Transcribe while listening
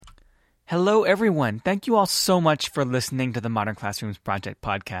Hello, everyone. Thank you all so much for listening to the Modern Classrooms Project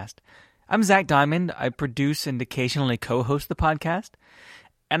podcast. I'm Zach Diamond. I produce and occasionally co-host the podcast.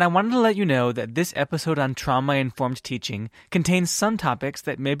 And I wanted to let you know that this episode on trauma-informed teaching contains some topics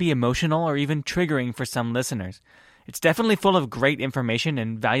that may be emotional or even triggering for some listeners. It's definitely full of great information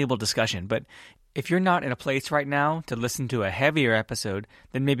and valuable discussion, but if you're not in a place right now to listen to a heavier episode,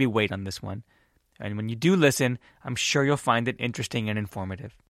 then maybe wait on this one. And when you do listen, I'm sure you'll find it interesting and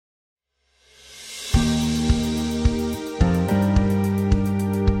informative.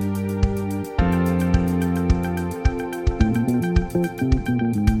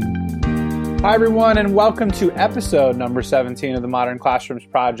 Hi, everyone, and welcome to episode number 17 of the Modern Classrooms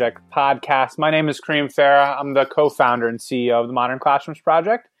Project podcast. My name is Kareem Farah. I'm the co-founder and CEO of the Modern Classrooms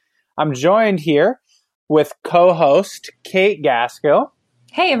Project. I'm joined here with co-host Kate Gaskill.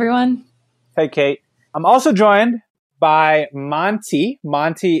 Hey, everyone. Hey, Kate. I'm also joined by Monty.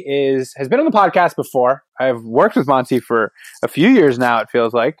 Monty has been on the podcast before. I've worked with Monty for a few years now, it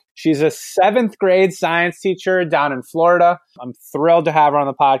feels like. She's a 7th grade science teacher down in Florida. I'm thrilled to have her on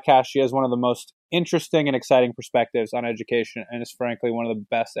the podcast. She has one of the most interesting and exciting perspectives on education and is frankly one of the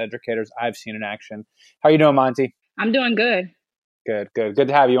best educators I've seen in action. How are you doing, Monty? I'm doing good. Good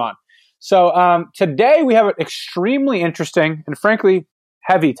to have you on. So today we have an extremely interesting and frankly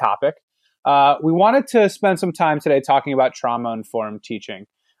heavy topic. We wanted to spend some time today talking about trauma-informed teaching,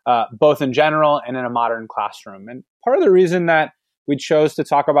 both in general and in a modern classroom. And part of the reason that we chose to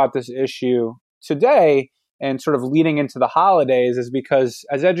talk about this issue today and sort of leading into the holidays is because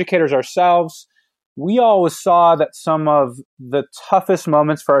as educators ourselves, we always saw that some of the toughest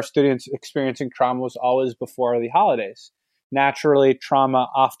moments for our students experiencing trauma was always before the holidays. Naturally, trauma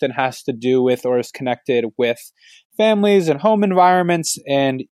often has to do with or is connected with families and home environments,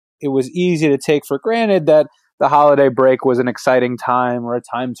 and it was easy to take for granted that the holiday break was an exciting time or a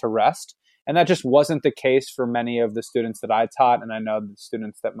time to rest. And that just wasn't the case for many of the students that I taught. And I know the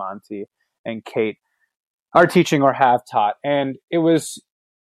students that Monty and Kate are teaching or have taught. And it was,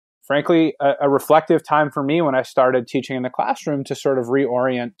 frankly, a reflective time for me when I started teaching in the classroom to sort of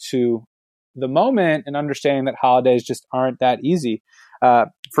reorient to the moment and understanding that holidays just aren't that easy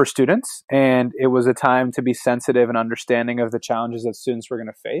for students. And it was a time to be sensitive and understanding of the challenges that students were going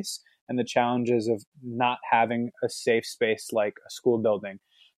to face and the challenges of not having a safe space like a school building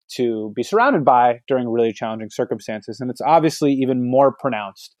to be surrounded by during really challenging circumstances. And it's obviously even more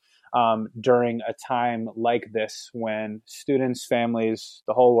pronounced during a time like this when students, families,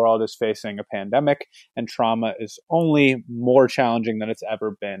 the whole world is facing a pandemic and trauma is only more challenging than it's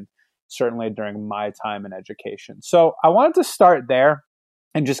ever been, certainly during my time in education. So I wanted to start there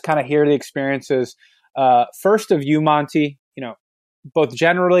and just kind of hear the experiences first of you, Monty, both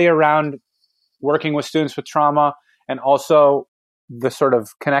generally around working with students with trauma and also the sort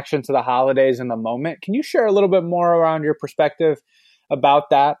of connection to the holidays and the moment. Can you share a little bit more around your perspective about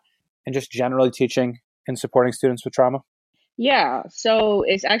that and just generally teaching and supporting students with trauma? Yeah, so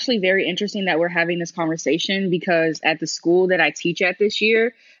it's actually very interesting that we're having this conversation because at the school that I teach at this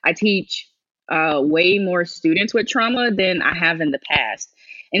year, I teach way more students with trauma than I have in the past.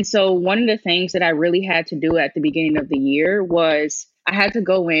 And so one of the things that I really had to do at the beginning of the year was I had to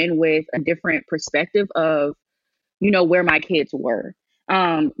go in with a different perspective of, where my kids were.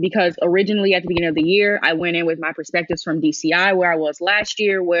 Because originally at the beginning of the year, I went in with my perspectives from DCI, where I was last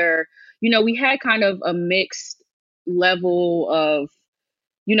year, where, we had kind of a mixed level of,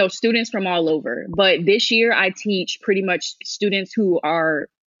 students from all over. But this year I teach pretty much students who are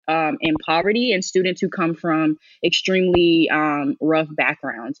in poverty and students who come from extremely rough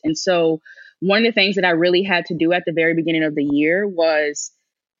backgrounds. And so one of the things that I really had to do at the very beginning of the year was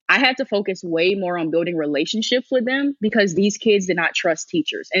I had to focus way more on building relationships with them because these kids did not trust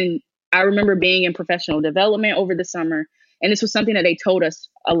teachers. And I remember being in professional development over the summer, and this was something that they told us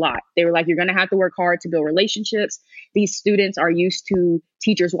a lot. They were like, you're going to have to work hard to build relationships. These students are used to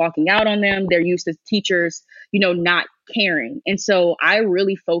teachers walking out on them. They're used to teachers, not caring. And so I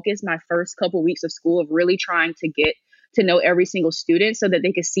really focused my first couple weeks of school of really trying to get to know every single student so that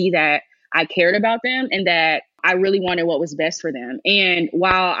they could see that I cared about them and that I really wanted what was best for them. And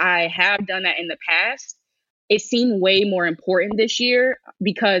while I have done that in the past, it seemed way more important this year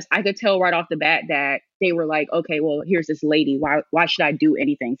because I could tell right off the bat that they were like, okay, well, here's this lady. Why should I do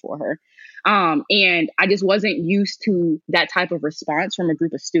anything for her? And I just wasn't used to that type of response from a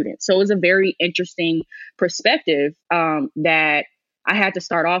group of students. So it was a very interesting perspective that I had to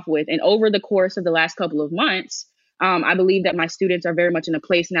start off with. And over the course of the last couple of months, I believe that my students are very much in a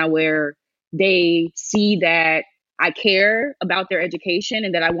place now where they see that I care about their education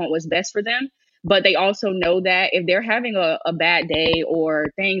and that I want what's best for them. But they also know that if they're having a bad day or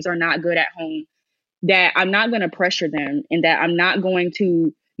things are not good at home, that I'm not going to pressure them, and that I'm not going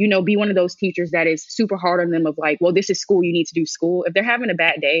to, be one of those teachers that is super hard on them of like, well, this is school, you need to do school. If they're having a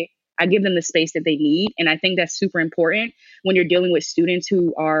bad day, I give them the space that they need. And I think that's super important when you're dealing with students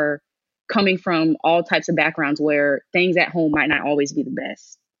who are coming from all types of backgrounds where things at home might not always be the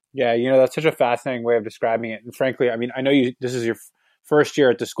best. Yeah, that's such a fascinating way of describing it. And frankly, I mean, I know this is your first year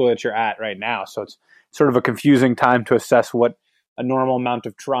at the school that you're at right now, so it's sort of a confusing time to assess what a normal amount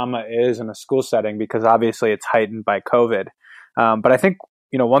of trauma is in a school setting, because obviously it's heightened by COVID. But I think,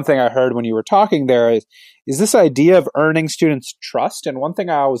 one thing I heard when you were talking there is this idea of earning students' trust. And one thing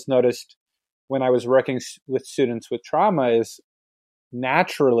I always noticed when I was working with students with trauma is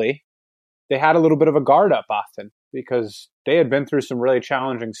naturally they had a little bit of a guard up often because they had been through some really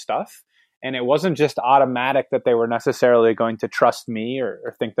challenging stuff. And it wasn't just automatic that they were necessarily going to trust me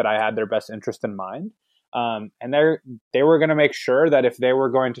or think that I had their best interest in mind. And they were going to make sure that if they were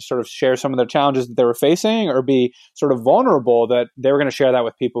going to sort of share some of the challenges that they were facing or be sort of vulnerable, that they were going to share that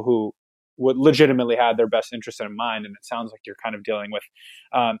with people who would legitimately have their best interest in mind. And it sounds like you're kind of dealing with,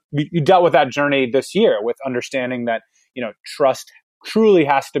 you dealt with that journey this year with understanding that, trust truly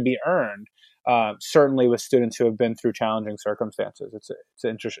has to be earned. Certainly with students who have been through challenging circumstances. It's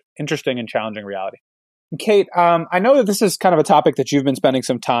an interesting and challenging reality. Kate, I know that this is kind of a topic that you've been spending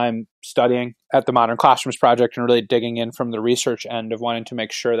some time studying at the Modern Classrooms Project and really digging in from the research end of wanting to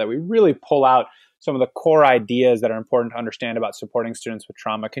make sure that we really pull out some of the core ideas that are important to understand about supporting students with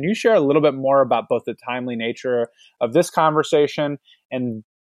trauma. Can you share a little bit more about both the timely nature of this conversation and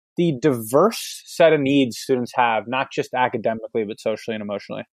the diverse set of needs students have, not just academically, but socially and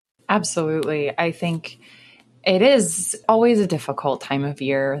emotionally? Absolutely. I think it is always a difficult time of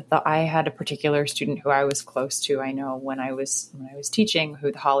year. I had a particular student who I was close to. I know when I was teaching,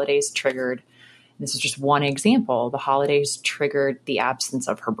 who the holidays triggered. This is just one example. The holidays triggered the absence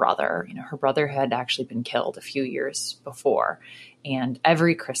of her brother. Her brother had actually been killed a few years before. And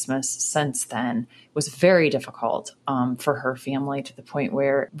every Christmas since then was very difficult for her family, to the point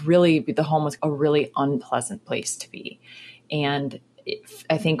where really the home was a really unpleasant place to be. And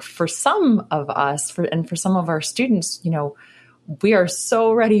I think for some of us, for some of our students, we are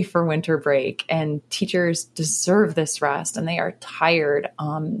so ready for winter break, and teachers deserve this rest, and they are tired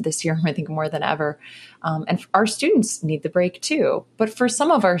this year, I think more than ever. And our students need the break too. But for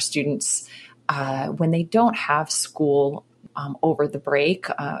some of our students, when they don't have school over the break,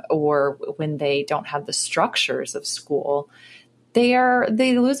 or when they don't have the structures of school,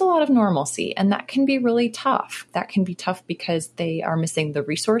 they lose a lot of normalcy, and that can be really tough. That can be tough because they are missing the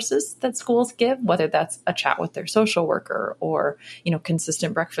resources that schools give, whether that's a chat with their social worker or,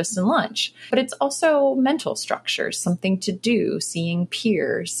 consistent breakfast and lunch. But it's also mental structures, something to do, seeing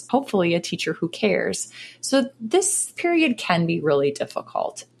peers, hopefully a teacher who cares. So this period can be really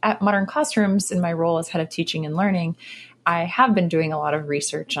difficult. At Modern Classrooms, in my role as head of teaching and learning, I have been doing a lot of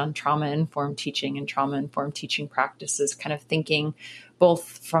research on trauma-informed teaching and trauma-informed teaching practices, kind of thinking both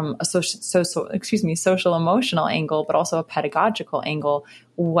from a social emotional angle, but also a pedagogical angle.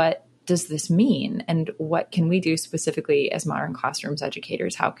 What does this mean? And what can we do specifically as Modern Classrooms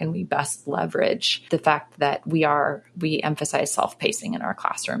educators? How can we best leverage the fact that we emphasize self-pacing in our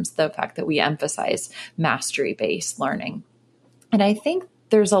classrooms, the fact that we emphasize mastery-based learning? And I think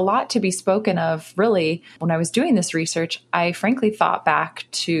there's a lot to be spoken of, really. When I was doing this research, I frankly thought back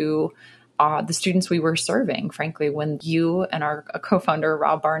to the students we were serving, frankly, when you and our co-founder,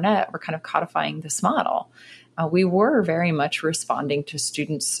 Rob Barnett, were kind of codifying this model. We were very much responding to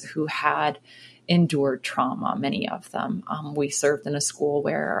students who had endured trauma, many of them. We served in a school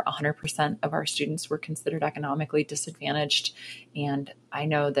where 100% of our students were considered economically disadvantaged. And I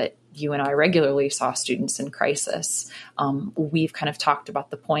know that you and I regularly saw students in crisis. We've kind of talked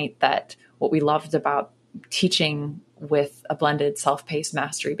about the point that what we loved about teaching with a blended self-paced,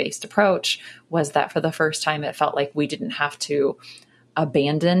 mastery-based approach was that for the first time, it felt like we didn't have to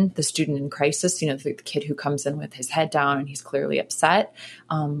abandon the student in crisis, the kid who comes in with his head down and he's clearly upset.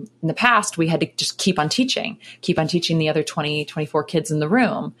 In the past, we had to just keep on teaching the other 20, 24 kids in the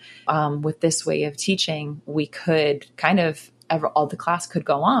room. With this way of teaching, we could all the class could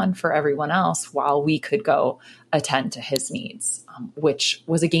go on for everyone else while we could go attend to his needs, which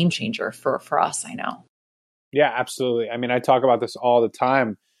was a game changer for us, I know. Yeah, absolutely. I mean, I talk about this all the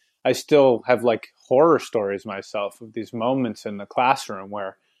time. I still have horror stories myself of these moments in the classroom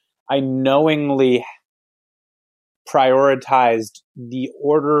where I knowingly prioritized the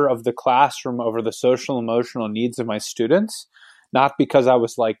order of the classroom over the social emotional needs of my students, not because I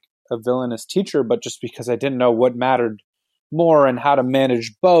was a villainous teacher, but just because I didn't know what mattered more and how to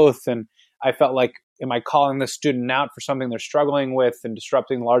manage both. And I felt like, am I calling the student out for something they're struggling with and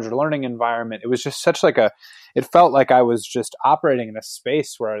disrupting the larger learning environment? It was just such like it felt like I was just operating in a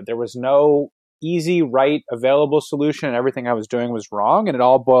space where there was no easy, right, available solution, and everything I was doing was wrong. And it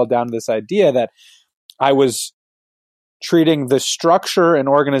all boiled down to this idea that I was treating the structure and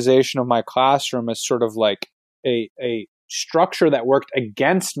organization of my classroom as sort of like a structure that worked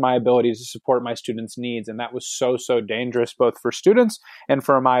against my ability to support my students' needs. And that was so dangerous, both for students and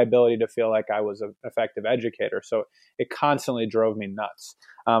for my ability to feel like I was an effective educator. So it constantly drove me nuts.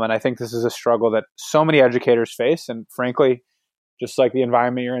 And I think this is a struggle that so many educators face. And frankly, just like the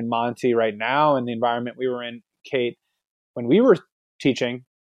environment you're in, Monty, right now, and the environment we were in, Kate, when we were teaching,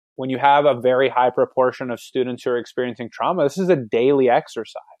 when you have a very high proportion of students who are experiencing trauma, this is a daily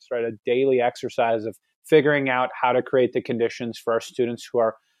exercise, right? A daily exercise of figuring out how to create the conditions for our students who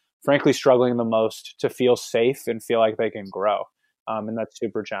are frankly struggling the most to feel safe and feel like they can grow. And that's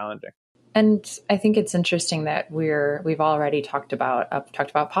super challenging. And I think it's interesting that we've already talked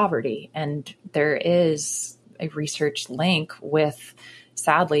about poverty, and there is a research link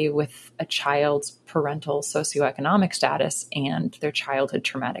sadly, with a child's parental socioeconomic status and their childhood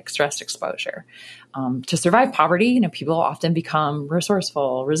traumatic stress exposure. To survive poverty, people often become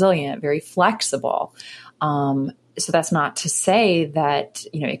resourceful, resilient, very flexible. So that's not to say that,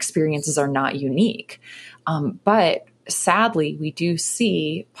 experiences are not unique. But sadly, we do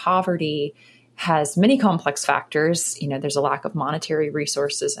see poverty has many complex factors. There's a lack of monetary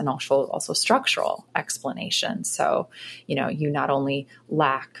resources and also structural explanation. So, you not only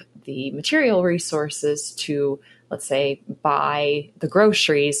lack the material resources to, let's say, buy the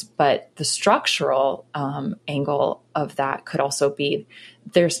groceries, but the structural angle of that could also be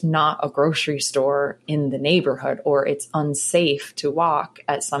there's not a grocery store in the neighborhood, or it's unsafe to walk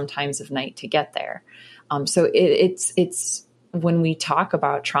at some times of night to get there. So it's when we talk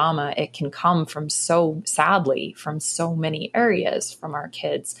about trauma, it can come from sadly from so many areas from our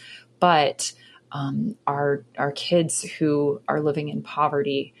kids, but our kids who are living in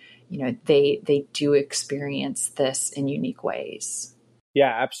poverty, they do experience this in unique ways.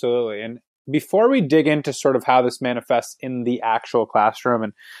 Yeah, absolutely. And before we dig into sort of how this manifests in the actual classroom,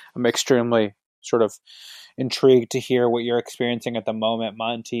 and I'm extremely sort of intrigued to hear what you're experiencing at the moment,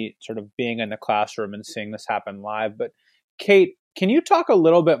 Monty, sort of being in the classroom and seeing this happen live. But Kate, can you talk a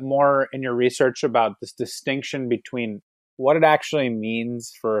little bit more in your research about this distinction between what it actually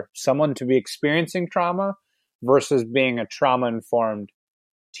means for someone to be experiencing trauma versus being a trauma-informed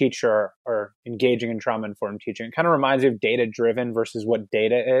teacher or engaging in trauma-informed teaching? It kind of reminds me of data-driven versus what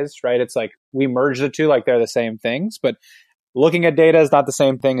data is, right? It's like we merge the two like they're the same things, but looking at data is not the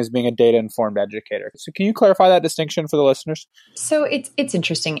same thing as being a data-informed educator. So can you clarify that distinction for the listeners? So it's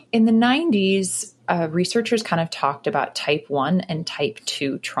interesting. In the 90s, researchers kind of talked about type 1 and type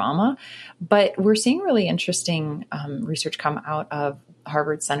 2 trauma, but we're seeing really interesting research come out of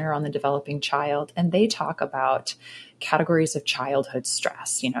Harvard Center on the Developing Child, and they talk about categories of childhood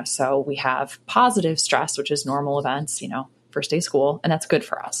stress. So we have positive stress, which is normal events, first day of school, and that's good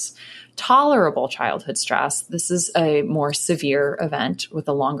for us. Tolerable childhood stress, this is a more severe event with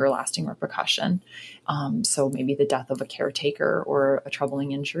a longer lasting repercussion. So maybe the death of a caretaker or a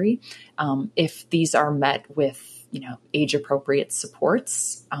troubling injury. If these are met with, age appropriate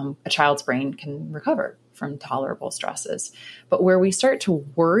supports, a child's brain can recover from tolerable stresses. But where we start to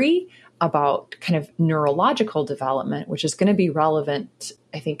worry about kind of neurological development, which is going to be relevant,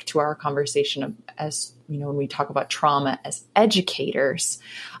 I think, to our conversation as, when we talk about trauma as educators,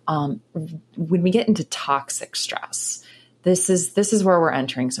 when we get into toxic stress, this is where we're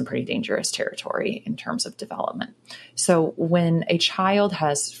entering some pretty dangerous territory in terms of development. So when a child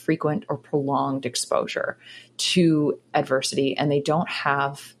has frequent or prolonged exposure to adversity and they don't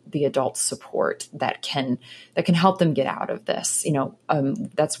have the adult support that can help them get out of this,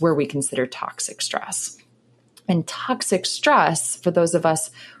 that's where we consider toxic stress. And toxic stress, for those of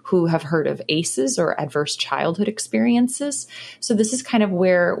us who have heard of ACEs or adverse childhood experiences. So this is kind of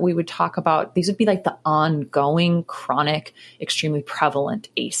where we would talk about, these would be like the ongoing, chronic, extremely prevalent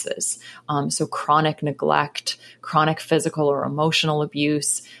ACEs. So chronic neglect, chronic physical or emotional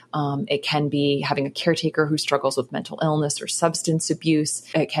abuse. It can be having a caretaker who struggles with mental illness or substance abuse.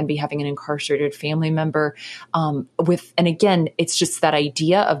 It can be having an incarcerated family member and again, it's just that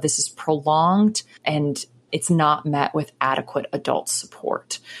idea of this is prolonged and it's not met with adequate adult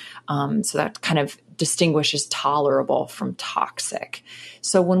support. So that kind of distinguishes tolerable from toxic.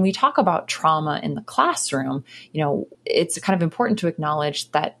 So when we talk about trauma in the classroom, it's kind of important to acknowledge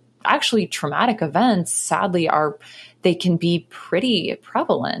that Actually, traumatic events, sadly, they can be pretty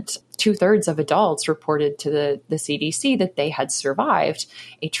prevalent. 2/3 of adults reported to the CDC that they had survived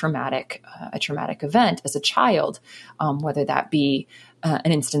a traumatic event as a child, whether that be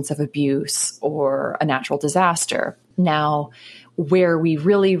an instance of abuse or a natural disaster. Now, where we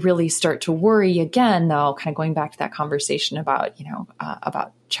really, really start to worry again, though, kind of going back to that conversation about,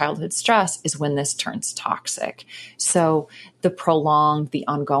 about childhood stress, is when this turns toxic. So the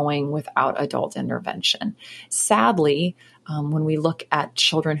ongoing without adult intervention. Sadly, when we look at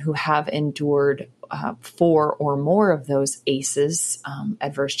children who have endured 4 or more of those ACEs,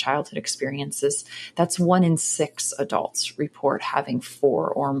 adverse childhood experiences, that's 1 in 6 adults report having 4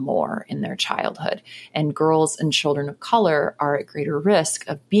 or more in their childhood. And girls and children of color are at greater risk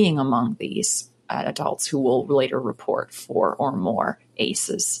of being among these adults who will later report 4 or more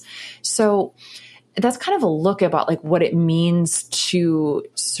ACEs. So that's kind of a look about like what it means to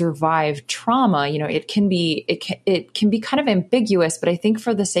survive trauma. It can be kind of ambiguous, but I think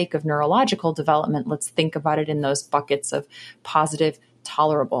for the sake of neurological development, let's think about it in those buckets of positive,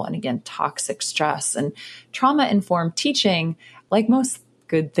 tolerable, and again, toxic stress. And trauma-informed teaching, like most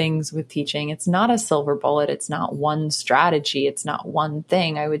good things with teaching, it's not a silver bullet. It's not one strategy. It's not one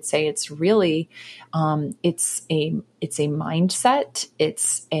thing. I would say it's really, it's a mindset.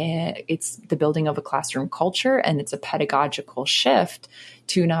 It's the building of a classroom culture, and it's a pedagogical shift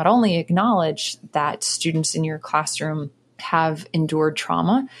to not only acknowledge that students in your classroom have endured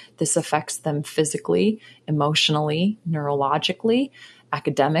trauma. This affects them physically, emotionally, neurologically,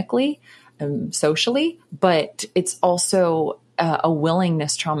 academically, socially, but it's also a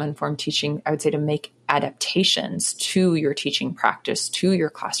willingness, trauma-informed teaching, I would say, to make adaptations to your teaching practice, to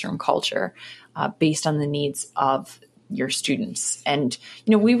your classroom culture, based on the needs of your students. And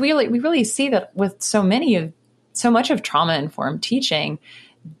we really see that with so much of trauma-informed teaching.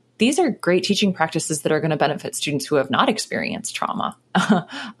 These are great teaching practices that are going to benefit students who have not experienced trauma.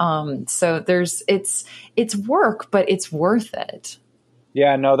 So it's work, but it's worth it.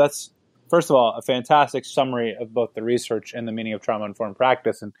 Yeah, no, that's, first of all, a fantastic summary of both the research and the meaning of trauma-informed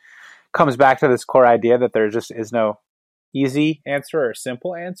practice, and comes back to this core idea that there just is no easy answer or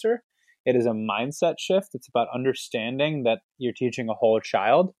simple answer. It is a mindset shift. It's about understanding that you're teaching a whole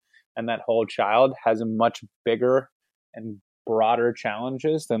child, and that whole child has a much bigger and broader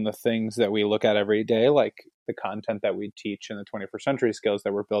challenges than the things that we look at every day, like the content that we teach in the 21st century skills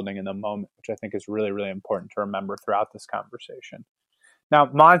that we're building in the moment, which I think is really, really important to remember throughout this conversation. Now,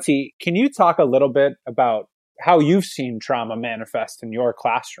 Monty, can you talk a little bit about how you've seen trauma manifest in your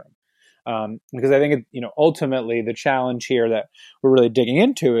classroom? Because I think, ultimately the challenge here that we're really digging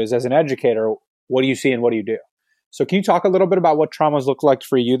into is, as an educator, what do you see and what do you do? So can you talk a little bit about what traumas look like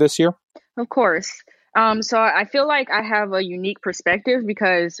for you this year? Of course. So I feel like I have a unique perspective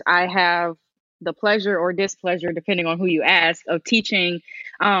because I have the pleasure or displeasure, depending on who you ask, of teaching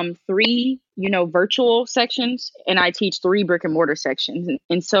 3, virtual sections, and I teach 3 brick and mortar sections.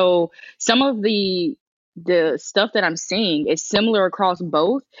 And so some of the stuff that I'm seeing is similar across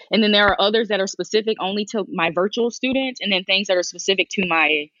both. And then there are others that are specific only to my virtual students, and then things that are specific to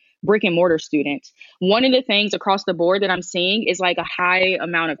my brick and mortar students. One of the things across the board that I'm seeing is like a high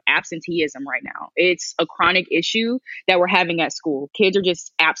amount of absenteeism right now. It's a chronic issue that we're having at school. Kids are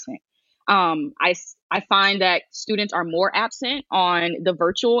just absent. I find that students are more absent on the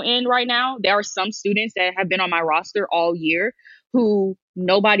virtual end right now. There are some students that have been on my roster all year who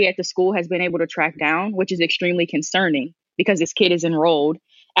nobody at the school has been able to track down, which is extremely concerning because this kid is enrolled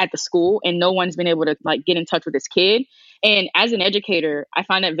at the school and no one's been able to get in touch with this kid. And as an educator, I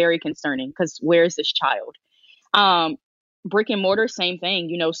find that very concerning because where's this child? Brick and mortar, same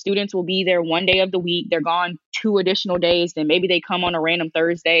thing. Students will be there one day of the week. They're gone 2 additional days. Then maybe they come on a random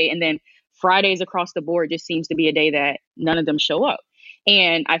Thursday, and then Fridays across the board just seems to be a day that none of them show up.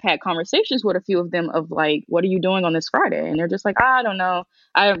 And I've had conversations with a few of them of what are you doing on this Friday? And they're just like, I don't know.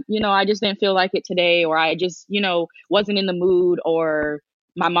 I just didn't feel like it today, or I just, wasn't in the mood, or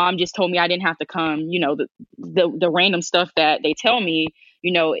my mom just told me I didn't have to come. The random stuff that they tell me,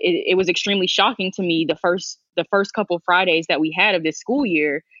 it was extremely shocking to me. The first couple of Fridays that we had of this school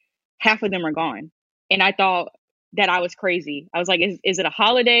year, half of them are gone. And I thought that I was crazy. I was like, is it a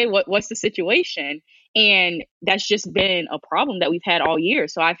holiday? What's the situation? And that's just been a problem that we've had all year.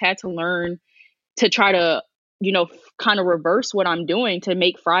 So I've had to learn to try to, kind of reverse what I'm doing to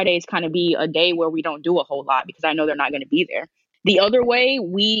make Fridays kind of be a day where we don't do a whole lot because I know they're not going to be there. The other way,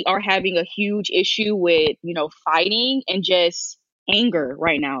 we are having a huge issue with, fighting and just anger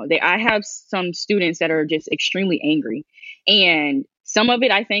right now. I have some students that are just extremely angry. And some of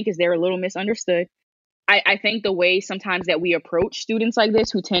it, I think, is they're a little misunderstood. I think the way sometimes that we approach students like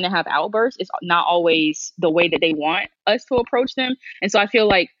this who tend to have outbursts is not always the way that they want us to approach them. And so I feel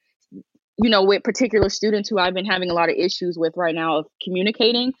like, with particular students who I've been having a lot of issues with right now of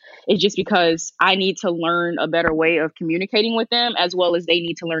communicating, it's just because I need to learn a better way of communicating with them, as well as they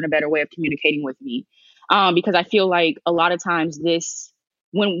need to learn a better way of communicating with me. Because I feel like a lot of times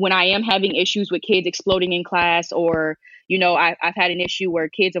when I am having issues with kids exploding in class, or, I've had an issue where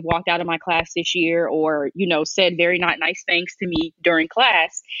kids have walked out of my class this year, or, said very not nice things to me during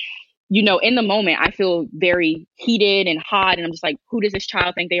class. In the moment, I feel very heated and hot. And I'm just like, who does this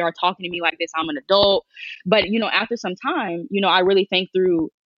child think they are talking to me like this? I'm an adult. But, after some time, I really think through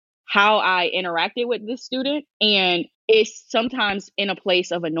how I interacted with this student. And it's sometimes in a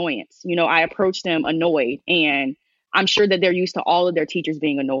place of annoyance. I approach them annoyed. And I'm sure that they're used to all of their teachers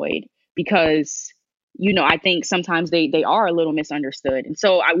being annoyed because, I think sometimes they are a little misunderstood. And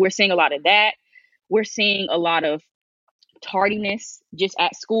so we're seeing a lot of that. We're seeing a lot of tardiness just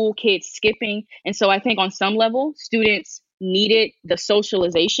at school, kids skipping. And so I think on some level, students needed the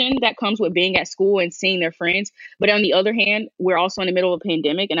socialization that comes with being at school and seeing their friends. But on the other hand, we're also in the middle of a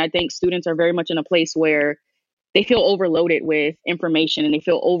pandemic. And I think students are very much in a place where they feel overloaded with information and they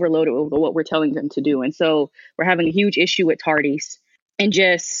feel overloaded with what we're telling them to do. And so we're having a huge issue with tardies and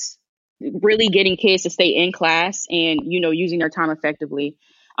just really getting kids to stay in class and, using their time effectively.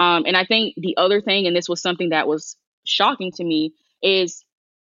 And I think the other thing, and this was something that was shocking to me, is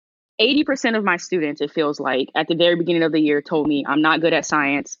 80% of my students, it feels like, at the very beginning of the year told me, I'm not good at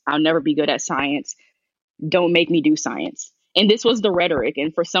science. I'll never be good at science. Don't make me do science. And this was the rhetoric.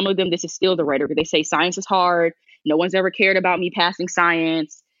 And for some of them, this is still the rhetoric. They say science is hard. No one's ever cared about me passing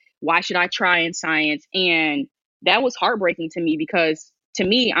science. Why should I try in science? And that was heartbreaking to me because, to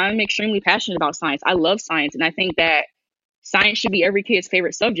me, I'm extremely passionate about science. I love science. And I think that science should be every kid's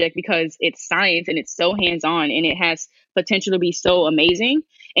favorite subject because it's science and it's so hands-on and it has potential to be so amazing.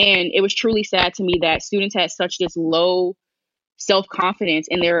 And it was truly sad to me that students had such this low self-confidence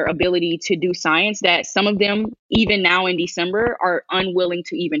in their ability to do science that some of them, even now in December, are unwilling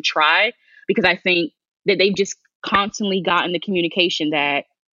to even try because I think that they've just constantly gotten the communication that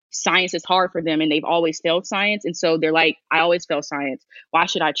science is hard for them and they've always failed science. And so they're like, I always fail science. Why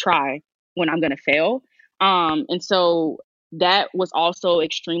should I try when I'm going to fail? And so that was also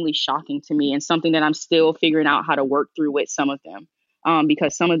extremely shocking to me and something that I'm still figuring out how to work through with some of them,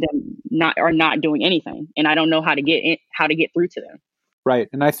 because some of them are not doing anything, and I don't know how to get through to them. Right,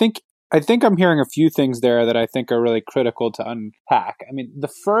 and I think I'm hearing a few things there that I think are really critical to unpack. I mean,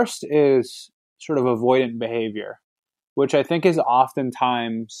 the first is sort of avoidant behavior, which I think is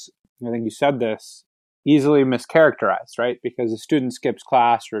oftentimes, I think you said this, easily mischaracterized, right? Because a student skips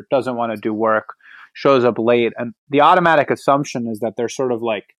class or doesn't want to do work, shows up late, and the automatic assumption is that they're sort of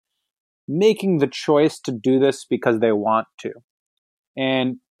like making the choice to do this because they want to.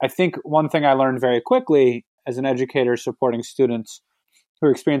 And I think one thing I learned very quickly as an educator supporting students who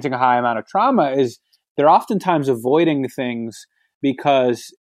are experiencing a high amount of trauma is they're oftentimes avoiding things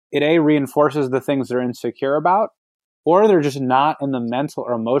because it reinforces the things they're insecure about, or they're just not in the mental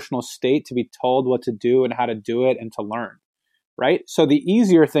or emotional state to be told what to do and how to do it and to learn. Right? So the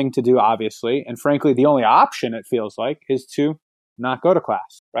easier thing to do, obviously, and frankly, the only option it feels like is to not go to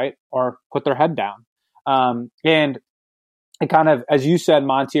class, right? Or put their head down. And it kind of, as you said,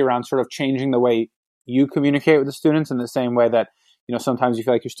 Monty, around sort of changing the way you communicate with the students in the same way that, sometimes you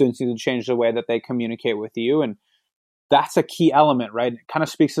feel like your students need to change the way that they communicate with you. And that's a key element, right? It kind of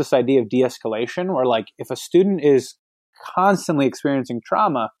speaks to this idea of de-escalation, where like if a student is constantly experiencing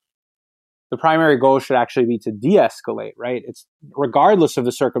trauma, the primary goal should actually be to de-escalate, right? It's regardless of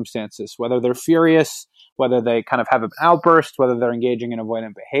the circumstances, whether they're furious, whether they kind of have an outburst, whether they're engaging in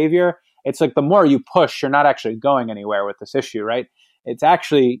avoidant behavior. It's like the more you push, you're not actually going anywhere with this issue, right? It's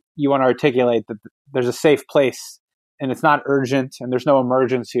actually, you want to articulate that there's a safe place and it's not urgent and there's no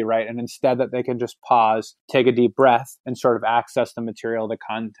emergency, right? And instead that they can just pause, take a deep breath, and sort of access the material, the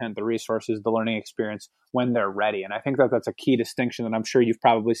content, the resources, the learning experience when they're ready. And I think that that's a key distinction that I'm sure you've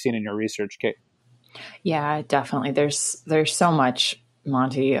probably seen in your research, Kate. Yeah, definitely. There's so much,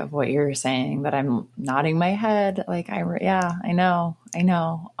 Monty, of what you're saying that I'm nodding my head. Like, I know.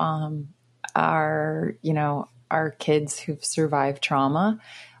 Our kids who've survived trauma,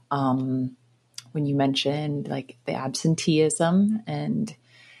 when you mentioned like the absenteeism and,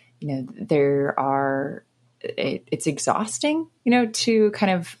 there are it's exhausting, to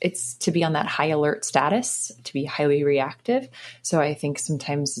it's to be on that high alert status, to be highly reactive. So I think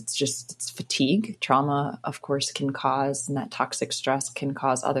sometimes it's fatigue. Trauma, of course, can cause, and that toxic stress can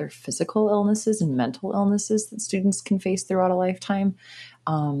cause other physical illnesses and mental illnesses that students can face throughout a lifetime.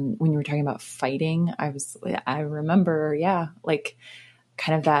 When you were talking about fighting, I remember, like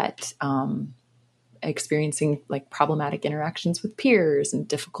kind of that, experiencing like problematic interactions with peers and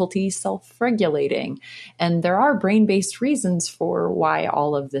difficulty self-regulating. And there are brain-based reasons for why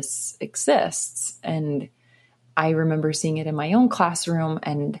all of this exists. And I remember seeing it in my own classroom,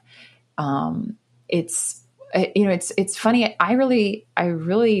 and it's funny. I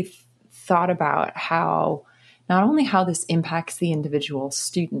really thought about how, not only how this impacts the individual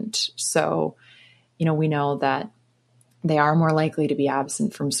student. So, we know that they are more likely to be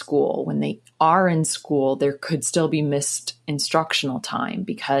absent from school. When they are in school, there could still be missed instructional time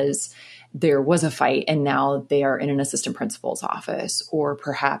because there was a fight and now they are in an assistant principal's office, or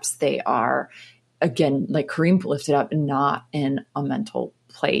perhaps they are, again, like Kareem lifted up, not in a mental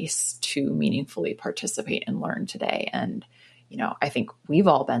place to meaningfully participate and learn today. And, I think we've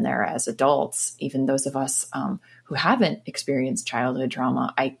all been there as adults, even those of us who haven't experienced childhood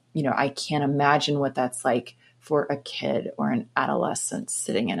trauma. I can't imagine what that's like for a kid or an adolescent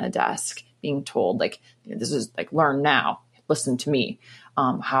sitting in a desk being told, like, this is like, learn now, listen to me,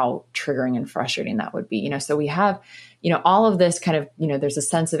 how triggering and frustrating that would be. So we have, all of this kind of, there's a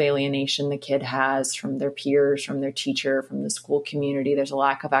sense of alienation the kid has from their peers, from their teacher, from the school community. There's a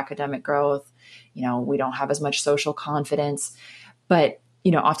lack of academic growth. We don't have as much social confidence, but,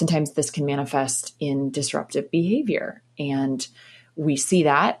 oftentimes this can manifest in disruptive behavior. And we see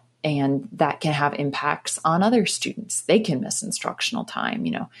that. And that can have impacts on other students. They can miss instructional time,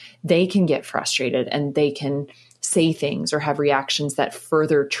 they can get frustrated and they can say things or have reactions that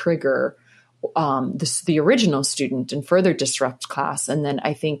further trigger the original student and further disrupt class. And then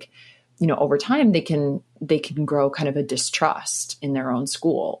I think, over time they can grow kind of a distrust in their own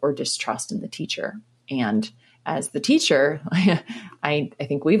school or distrust in the teacher. And as the teacher, I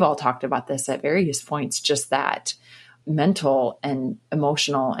think we've all talked about this at various points, just that mental and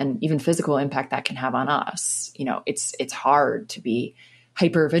emotional and even physical impact that can have on us. It's hard to be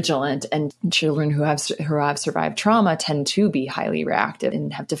hyper vigilant, and children who have survived trauma tend to be highly reactive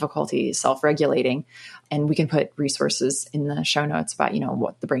and have difficulty self-regulating. And we can put resources in the show notes about,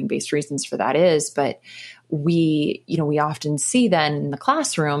 what the brain-based reasons for that is. But we often see then in the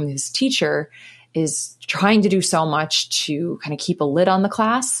classroom, this teacher is trying to do so much to kind of keep a lid on the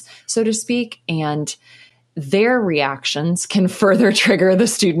class, so to speak. And their reactions can further trigger the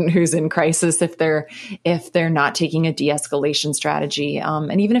student who's in crisis if they're not taking a de-escalation strategy.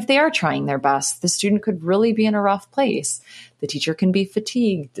 And even if they are trying their best, the student could really be in a rough place. The teacher can be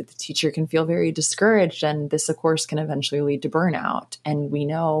fatigued. The teacher can feel very discouraged. And this, of course, can eventually lead to burnout. And we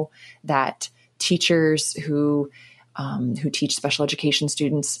know that teachers who teach special education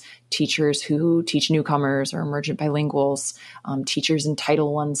students, teachers who teach newcomers or emergent bilinguals, teachers in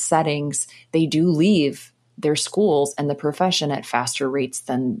Title I settings, they do leave their schools and the profession at faster rates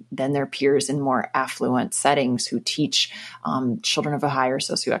than their peers in more affluent settings who teach children of a higher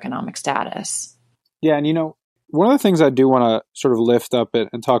socioeconomic status. Yeah, and one of the things I do want to sort of lift up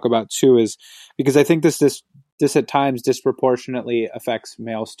and talk about too is, because I think this at times disproportionately affects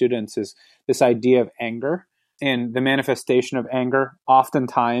male students, is this idea of anger and the manifestation of anger,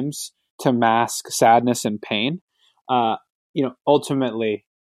 oftentimes to mask sadness and pain. Ultimately,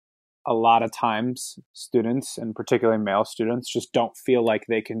 a lot of times students, and particularly male students, just don't feel like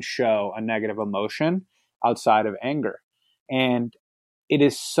they can show a negative emotion outside of anger. And it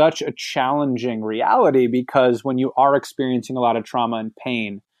is such a challenging reality, because when you are experiencing a lot of trauma and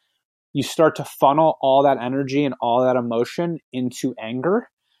pain, you start to funnel all that energy and all that emotion into anger,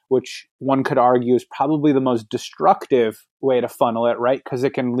 which one could argue is probably the most destructive way to funnel it, right? Because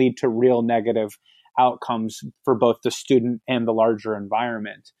it can lead to real negative outcomes for both the student and the larger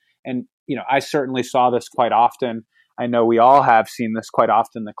environment. And, I certainly saw this quite often. I know we all have seen this quite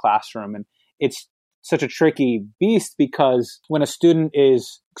often in the classroom. And it's such a tricky beast, because when a student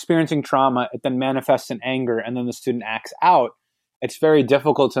is experiencing trauma, it then manifests in anger, and then the student acts out. It's very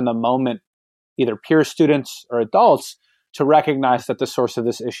difficult in the moment, either peer students or adults, to recognize that the source of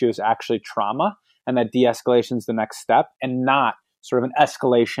this issue is actually trauma, and that de-escalation is the next step, and not sort of an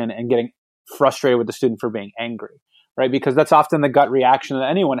escalation and getting frustrated with the student for being angry. Right? Because that's often the gut reaction that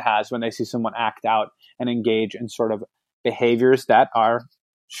anyone has when they see someone act out and engage in sort of behaviors that are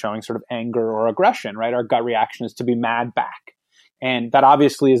showing sort of anger or aggression, right? Our gut reaction is to be mad back. And that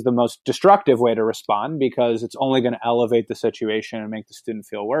obviously is the most destructive way to respond because it's only going to elevate the situation and make the student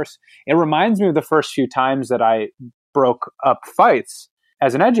feel worse. It reminds me of the first few times that I broke up fights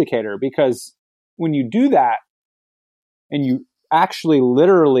as an educator, because when you do that and you actually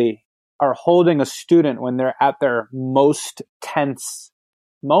literally are holding a student when they're at their most tense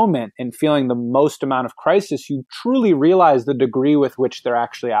moment and feeling the most amount of crisis, you truly realize the degree with which they're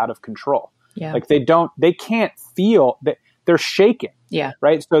actually out of control. Yeah. Like they can't feel that they're shaken. Yeah.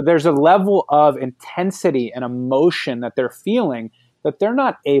 Right. So there's a level of intensity and emotion that they're feeling that they're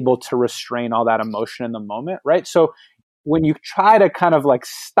not able to restrain all that emotion in the moment. Right. So when you try to kind of like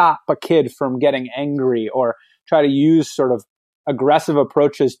stop a kid from getting angry or try to use sort of aggressive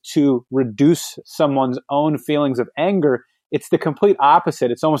approaches to reduce someone's own feelings of anger, it's the complete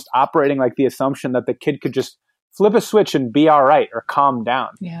opposite. It's almost operating like the assumption that the kid could just flip a switch and be all right or calm down.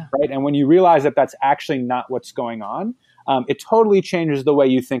 Yeah. Right. And when you realize that that's actually not what's going on, it totally changes the way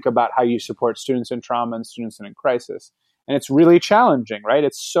you think about how you support students in trauma and students in crisis. And it's really challenging, right?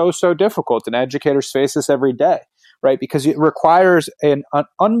 It's so difficult. And educators face this every day, right? Because it requires an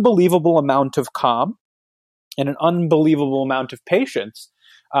unbelievable amount of calm and an unbelievable amount of patience,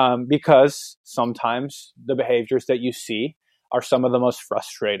 because sometimes the behaviors that you see are some of the most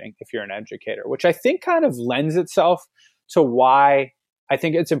frustrating if you're an educator, which I think kind of lends itself to why I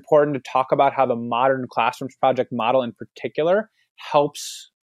think it's important to talk about how the Modern Classrooms Project model in particular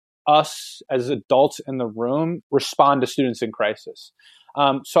helps us as adults in the room respond to students in crisis.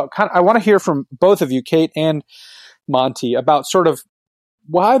 So I want to hear from both of you, Kate and Monty, about sort of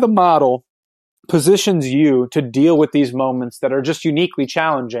why the model positions you to deal with these moments that are just uniquely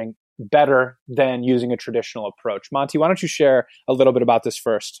challenging better than using a traditional approach. Monty, why don't you share a little bit about this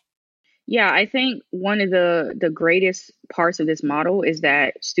first? Yeah, I think one of the greatest parts of this model is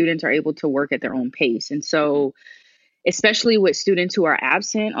that students are able to work at their own pace. And so, especially with students who are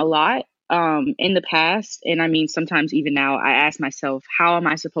absent a lot in the past, and I mean, sometimes even now, I ask myself, how am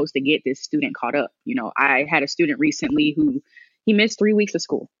I supposed to get this student caught up? You know, I had a student recently who he missed 3 weeks of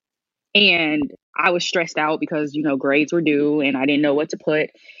school. And I was stressed out because, you know, grades were due and I didn't know what to put.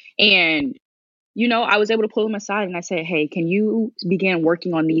 And you know, I was able to pull him aside and I said, hey, can you begin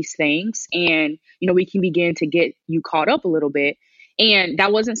working on these things? And, you know, we can begin to get you caught up a little bit. And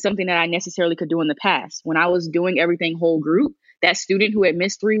that wasn't something that I necessarily could do in the past. When I was doing everything whole group, that student who had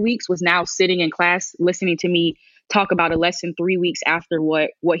missed 3 weeks was now sitting in class listening to me talk about a lesson 3 weeks after what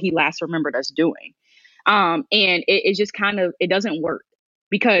he last remembered us doing. And it just kind of, it doesn't work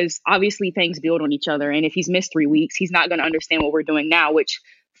because obviously things build on each other. And if he's missed 3 weeks, he's not going to understand what we're doing now, which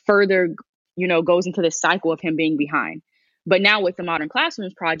further goes into this cycle of him being behind. But now with the Modern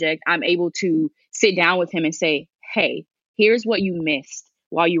Classrooms Project, I'm able to sit down with him and say, hey, here's what you missed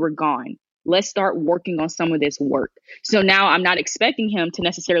while you were gone. Let's start working on some of this work. So now I'm not expecting him to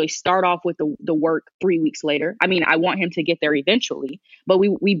necessarily start off with the work 3 weeks later. I mean, I want him to get there eventually, but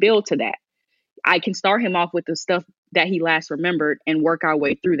we build to that. I can start him off with the stuff that he last remembered and work our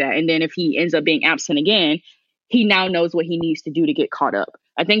way through that. And then if he ends up being absent again, he now knows what he needs to do to get caught up.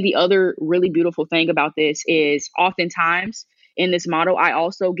 I think the other really beautiful thing about this is oftentimes in this model, I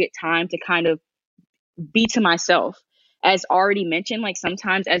also get time to kind of be to myself. As already mentioned, like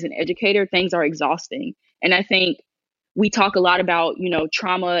sometimes as an educator, things are exhausting. And I think we talk a lot about, you know,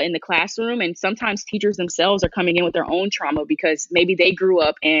 trauma in the classroom, and sometimes teachers themselves are coming in with their own trauma because maybe they grew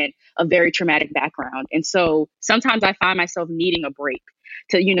up in a very traumatic background. And so sometimes I find myself needing a break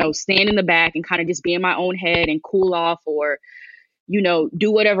to, you know, stand in the back and kind of just be in my own head and cool off or, you know,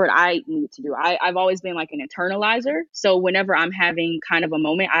 do whatever I need to do. I've always been like an internalizer. So whenever I'm having kind of a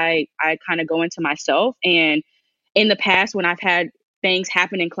moment, I kind of go into myself. And in the past, when I've had things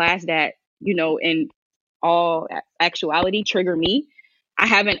happen in class that, you know, in all actuality trigger me, I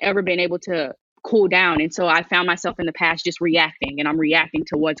haven't ever been able to cool down. And so I found myself in the past just reacting, and I'm reacting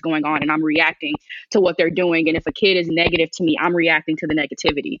to what's going on, and I'm reacting to what they're doing. And if a kid is negative to me, I'm reacting to the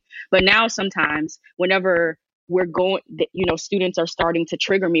negativity. But now sometimes whenever we're going, you know, students are starting to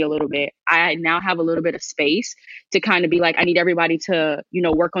trigger me a little bit, I now have a little bit of space to kind of be like, I need everybody to, you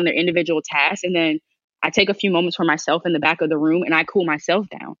know, work on their individual tasks. And then I take a few moments for myself in the back of the room and I cool myself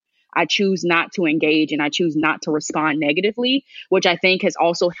down. I choose not to engage and I choose not to respond negatively, which I think has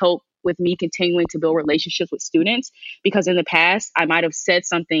also helped with me continuing to build relationships with students. Because in the past, I might have said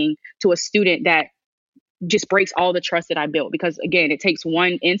something to a student that just breaks all the trust that I built. Because again, it takes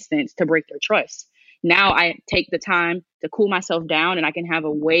one instance to break their trust. Now I take the time to cool myself down and I can have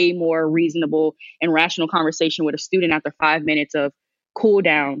a way more reasonable and rational conversation with a student after 5 minutes of cool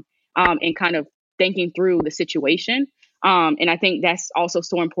down and kind of thinking through the situation. And I think that's also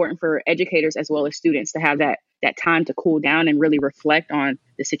so important for educators as well as students to have that time to cool down and really reflect on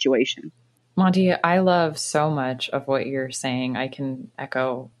the situation. Monty, I love so much of what you're saying. I can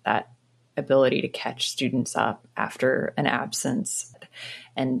echo that ability to catch students up after an absence.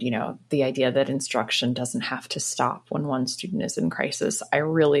 And, the idea that instruction doesn't have to stop when one student is in crisis. I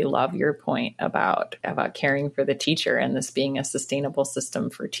really love your point about caring for the teacher and this being a sustainable system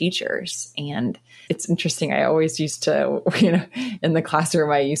for teachers. And it's interesting. I always used to, in the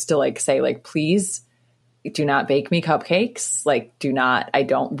classroom, I used to say, please do not bake me cupcakes. I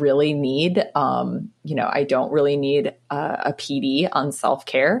don't really need, I don't really need a PD on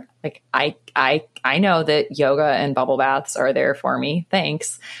self-care. I know that yoga and bubble baths are there for me.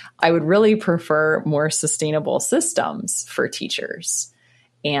 Thanks. I would really prefer more sustainable systems for teachers.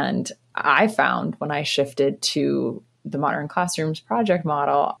 And I found when I shifted to the Modern Classrooms project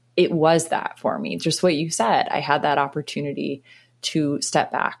model, it was that for me. Just what you said, I had that opportunity to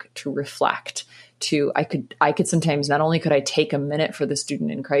step back, to reflect, I could sometimes, not only could I take a minute for the student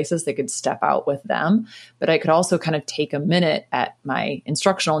in crisis, they could step out with them, but I could also kind of take a minute at my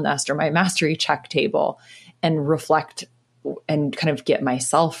instructional nest or my mastery check table and reflect and kind of get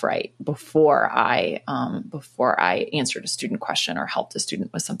myself right before I answered a student question or helped a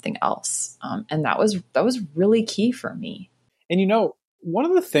student with something else. And that was really key for me. And one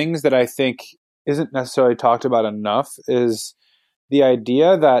of the things that I think isn't necessarily talked about enough is the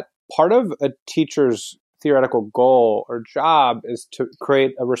idea that part of a teacher's theoretical goal or job is to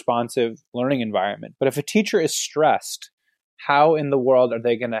create a responsive learning environment. But if a teacher is stressed, how in the world are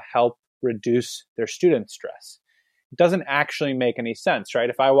they going to help reduce their students' stress? It doesn't actually make any sense, right?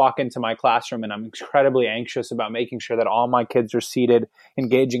 If I walk into my classroom and I'm incredibly anxious about making sure that all my kids are seated,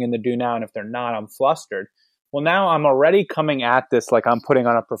 engaging in the do now, and if they're not, I'm flustered. Well, now I'm already coming at this like I'm putting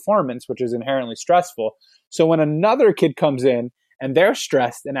on a performance, which is inherently stressful. So when another kid comes in and they're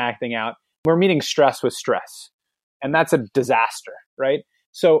stressed and acting out, we're meeting stress with stress. And that's a disaster, right?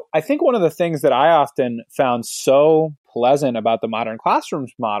 So I think one of the things that I often found so pleasant about the Modern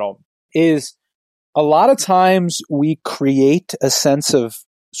Classrooms model is a lot of times we create a sense of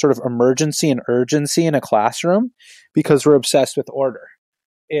sort of emergency and urgency in a classroom because we're obsessed with order.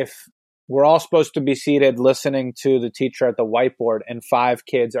 If we're all supposed to be seated listening to the teacher at the whiteboard and 5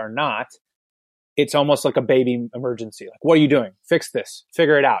 kids are not, it's almost like a baby emergency. Like, what are you doing? Fix this,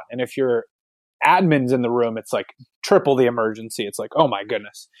 figure it out. And if your admin's in the room, it's like triple the emergency. It's like, oh my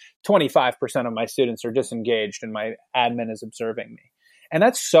goodness, 25% of my students are disengaged and my admin is observing me. And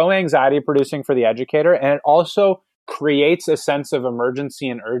that's so anxiety producing for the educator. And it also creates a sense of emergency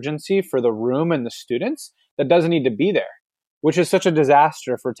and urgency for the room and the students that doesn't need to be there, which is such a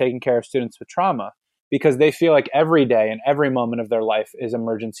disaster for taking care of students with trauma, because they feel like every day and every moment of their life is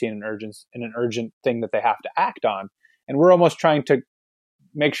emergency and an urgent thing that they have to act on. And we're almost trying to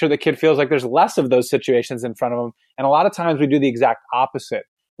make sure the kid feels like there's less of those situations in front of them. And a lot of times we do the exact opposite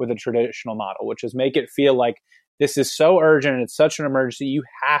with a traditional model, which is make it feel like this is so urgent and it's such an emergency. You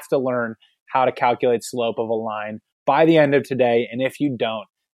have to learn how to calculate slope of a line by the end of today. And if you don't,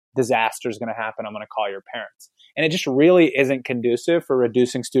 disaster is going to happen. I'm going to call your parents. And it just really isn't conducive for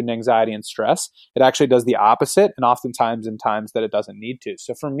reducing student anxiety and stress. It actually does the opposite, and oftentimes in times that it doesn't need to.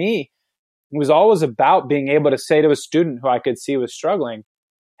 So for me, it was always about being able to say to a student who I could see was struggling,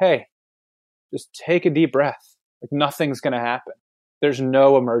 hey, just take a deep breath. Like, nothing's going to happen. There's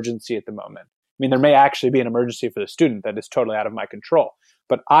no emergency at the moment. I mean, there may actually be an emergency for the student that is totally out of my control,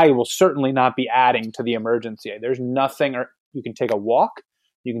 but I will certainly not be adding to the emergency. There's nothing, or you can take a walk,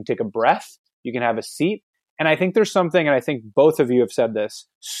 you can take a breath, you can have a seat. And I think there's something, and I think both of you have said this,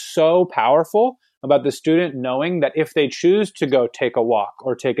 so powerful about the student knowing that if they choose to go take a walk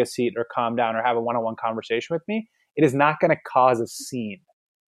or take a seat or calm down or have a one-on-one conversation with me, it is not going to cause a scene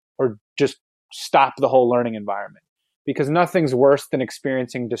or just stop the whole learning environment, because nothing's worse than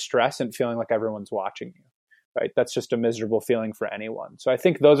experiencing distress and feeling like everyone's watching you, right? That's just a miserable feeling for anyone. So I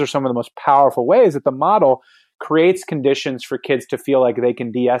think those are some of the most powerful ways that the model creates conditions for kids to feel like they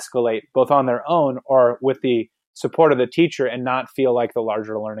can de-escalate both on their own or with the support of the teacher and not feel like the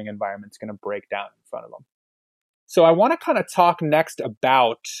larger learning environment is going to break down in front of them. So I want to kind of talk next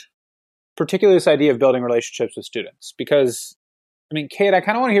about particularly this idea of building relationships with students, because, I mean, Kate, I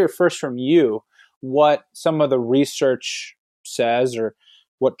kind of want to hear first from you what some of the research says or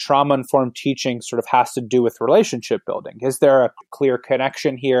what trauma-informed teaching sort of has to do with relationship building. Is there a clear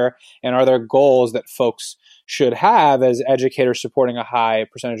connection here? And are there goals that folks should have as educators supporting a high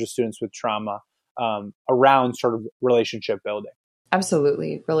percentage of students with trauma around sort of relationship building?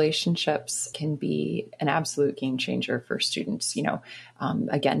 Absolutely. Relationships can be an absolute game changer for students.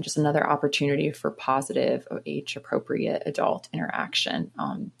 Again, just another opportunity for positive, age appropriate adult interaction.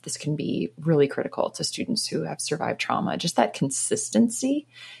 This can be really critical to students who have survived trauma. Just that consistency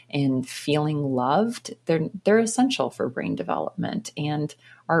and feeling loved, they're essential for brain development. And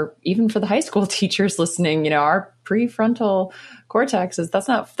even for the high school teachers listening, our prefrontal cortex that's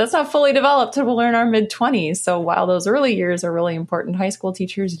not fully developed till we're in our mid-20s. So while those early years are really important, high school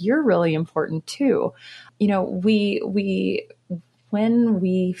teachers, you're really important too. We when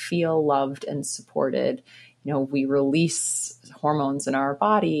we feel loved and supported, we release hormones in our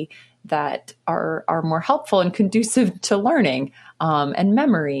body that are more helpful and conducive to learning and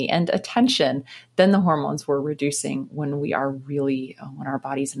memory and attention than the hormones we're reducing when we are really, when our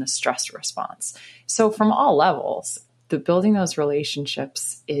body's in a stress response. So from all levels, building those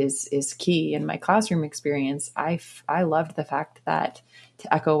relationships is key. In my classroom experience, I loved the fact that,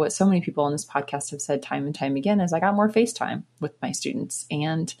 to echo what so many people on this podcast have said time and time again, is I got more face time with my students,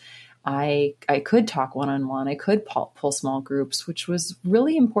 and I could talk one-on-one. I could pull small groups, which was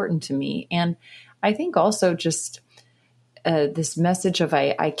really important to me. And I think also just this message of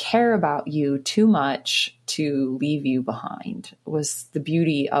I care about you too much to leave you behind was the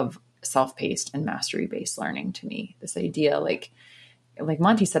beauty of self-paced and mastery-based learning to me. This idea, like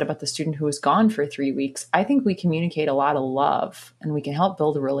Monty said about the student who was gone for 3 weeks, I think we communicate a lot of love, and we can help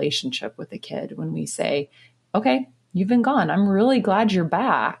build a relationship with a kid when we say, okay, you've been gone. I'm really glad you're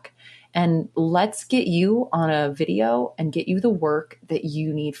back. And let's get you on a video and get you the work that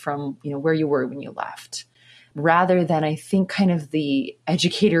you need from, where you were when you left. Rather than, I think, kind of the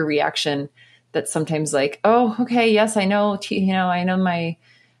educator reaction that's sometimes like, oh, okay, yes, I know, I know my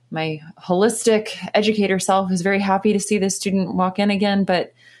holistic educator self is very happy to see this student walk in again,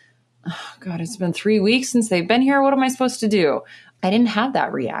 but oh God, it's been 3 weeks since they've been here. What am I supposed to do? I didn't have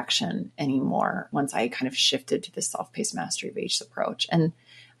that reaction anymore once I kind of shifted to the self-paced mastery-based approach. And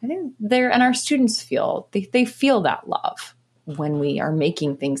I think our students they feel that love when we are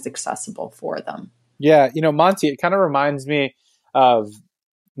making things accessible for them. Yeah. Monty, it kind of reminds me of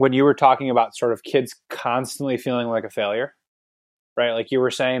when you were talking about sort of kids constantly feeling like a failure, right? Like you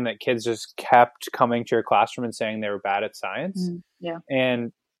were saying that kids just kept coming to your classroom and saying they were bad at science. Yeah.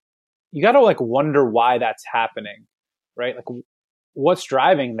 And you got to wonder why that's happening, right? Like what's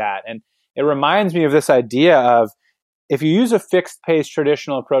driving that? And it reminds me of this idea of, if you use a fixed pace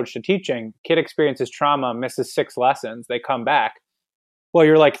traditional approach to teaching, kid experiences trauma, misses 6 lessons, they come back. Well,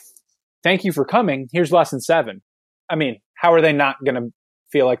 you're like, thank you for coming. Here's lesson 7. I mean, how are they not going to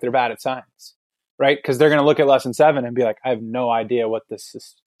feel like they're bad at science, right? Because they're going to look at lesson 7 and be like, I have no idea what this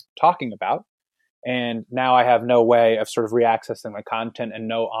is talking about. And now I have no way of sort of reaccessing the content and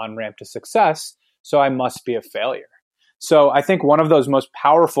no on-ramp to success. So I must be a failure. So I think one of those most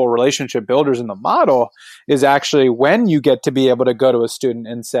powerful relationship builders in the model is actually when you get to be able to go to a student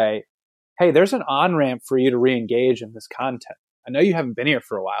and say, hey, there's an on-ramp for you to re-engage in this content. I know you haven't been here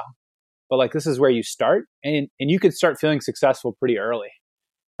for a while, but this is where you start, and you could start feeling successful pretty early,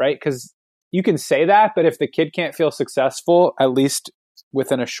 right? Because you can say that, but if the kid can't feel successful, at least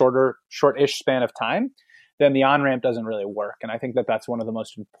within a short-ish span of time, then the on-ramp doesn't really work. And I think that that's one of the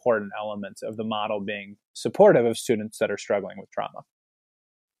most important elements of the model being supportive of students that are struggling with trauma.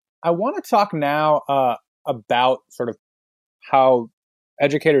 I want to talk now about sort of how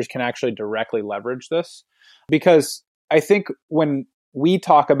educators can actually directly leverage this, because I think when we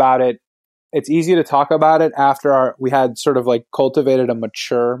talk about it, it's easy to talk about it after we had sort of cultivated a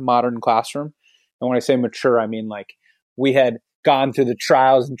mature modern classroom. And when I say mature, I mean we had gone through the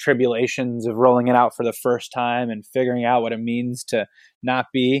trials and tribulations of rolling it out for the first time and figuring out what it means to not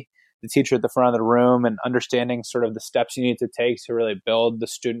be the teacher at the front of the room, and understanding sort of the steps you need to take to really build the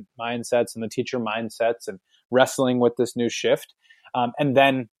student mindsets and the teacher mindsets, and wrestling with this new shift. And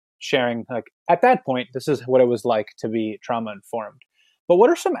then sharing, at that point, this is what it was like to be trauma informed. But what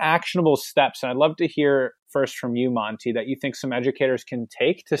are some actionable steps? And I'd love to hear first from you, Monty, that you think some educators can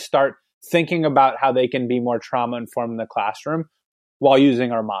take to start thinking about how they can be more trauma informed in the classroom while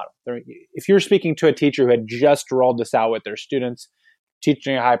using our model. If you're speaking to a teacher who had just rolled this out with their students,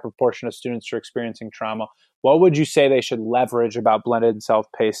 teaching a high proportion of students who are experiencing trauma, what would you say they should leverage about blended and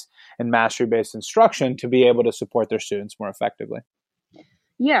self-paced and mastery-based instruction to be able to support their students more effectively?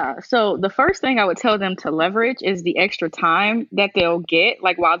 Yeah. So the first thing I would tell them to leverage is the extra time that they'll get,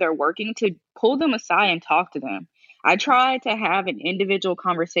 while they're working, to pull them aside and talk to them. I try to have an individual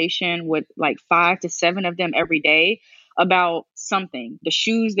conversation with 5 to 7 of them every day about something, the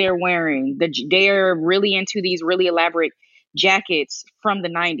shoes they're wearing, they're really into these really elaborate jackets from the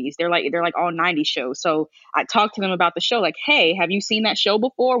 90s. They're like all 90s shows. So I talked to them about the show, like, hey, have you seen that show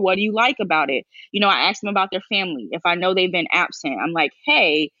before? What do you like about it? I asked them about their family. If I know they've been absent, I'm like,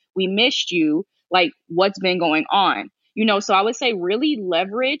 hey, we missed you. Like, what's been going on? So I would say really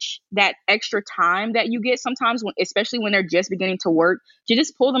leverage that extra time that you get sometimes, especially when they're just beginning to work, to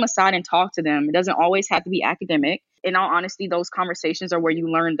just pull them aside and talk to them. It doesn't always have to be academic. In all honesty, those conversations are where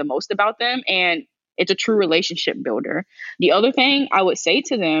you learn the most about them, and it's a true relationship builder. The other thing I would say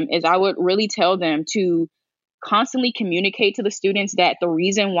to them is I would really tell them to constantly communicate to the students that the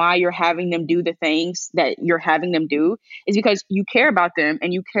reason why you're having them do the things that you're having them do is because you care about them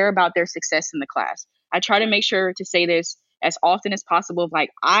and you care about their success in the class. I try to make sure to say this as often as possible, like,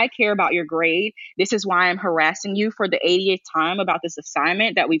 I care about your grade. This is why I'm harassing you for the 80th time about this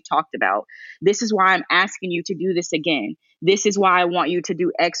assignment that we've talked about. This is why I'm asking you to do this again. This is why I want you to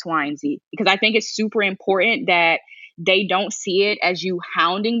do X, Y, and Z. Because I think it's super important that they don't see it as you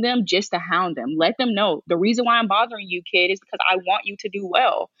hounding them just to hound them. Let them know the reason why I'm bothering you, kid, is because I want you to do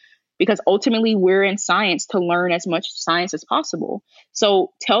well. Because ultimately we're in science to learn as much science as possible.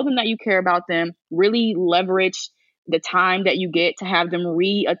 So tell them that you care about them, really leverage the time that you get to have them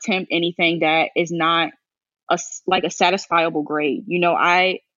reattempt anything that is not a satisfiable grade.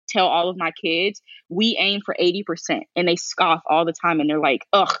 I tell all of my kids, we aim for 80%, and they scoff all the time. And they're like,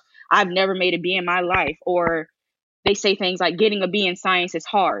 ugh, I've never made a B in my life. Or they say things like getting a B in science is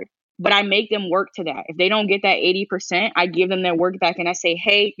hard. But I make them work to that. If they don't get that 80%, I give them their work back and I say,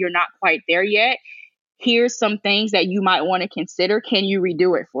 hey, you're not quite there yet. Here's some things that you might want to consider. Can you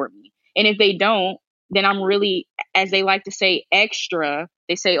redo it for me? And if they don't, then I'm really, as they like to say, extra.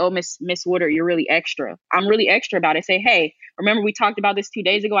 They say, oh, Miss Woodard, you're really extra. I'm really extra about it. Say, hey, remember we talked about this 2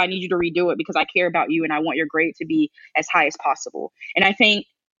 days ago? I need you to redo it because I care about you and I want your grade to be as high as possible. And I think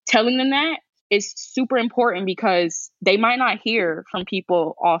telling them that is super important because they might not hear from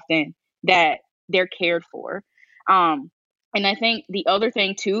people often that they're cared for. And I think the other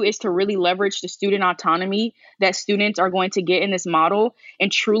thing too is to really leverage the student autonomy that students are going to get in this model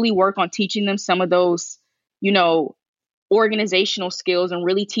and truly work on teaching them some of those, organizational skills and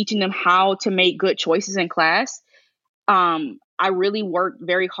really teaching them how to make good choices in class. I really work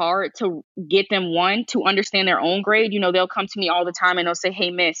very hard to get them, to understand their own grade. They'll come to me all the time and they'll say,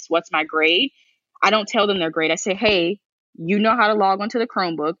 hey, miss, what's my grade? I don't tell them their grade. I say, hey, you know how to log onto the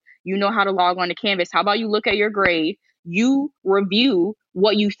Chromebook. You know how to log on to Canvas. How about you look at your grade? You review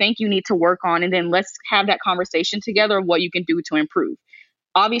what you think you need to work on, and then let's have that conversation together of what you can do to improve.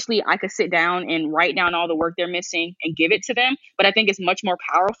 Obviously, I could sit down and write down all the work they're missing and give it to them, but I think it's much more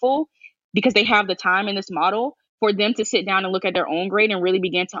powerful because they have the time in this model for them to sit down and look at their own grade and really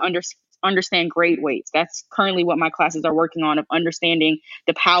begin to understand grade weights. That's currently what my classes are working on, of understanding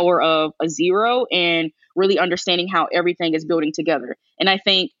the power of a zero and really understanding how everything is building together. And I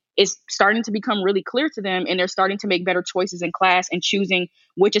think it's starting to become really clear to them, and they're starting to make better choices in class and choosing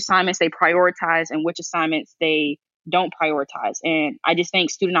which assignments they prioritize and which assignments they don't prioritize. And I just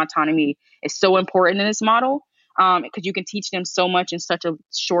think student autonomy is so important in this model because you can teach them so much in such a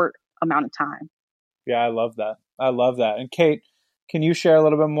short amount of time. Yeah, I love that. And Kate, can you share a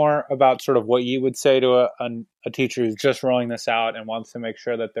little bit more about sort of what you would say to a teacher who's just rolling this out and wants to make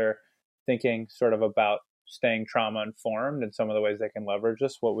sure that they're thinking sort of about staying trauma informed and some of the ways they can leverage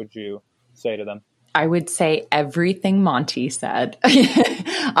this? What would you say to them? I would say everything Monty said.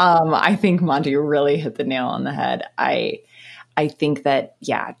 I think Monty really hit the nail on the head. I think that,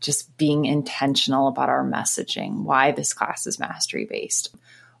 just being intentional about our messaging, why this class is mastery based,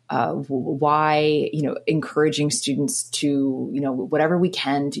 why, encouraging students to, whatever we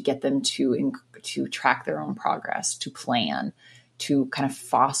can to get them to track their own progress, to plan, to kind of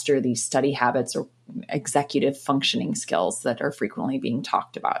foster these study habits or executive functioning skills that are frequently being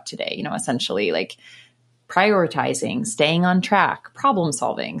talked about today, essentially like prioritizing, staying on track, problem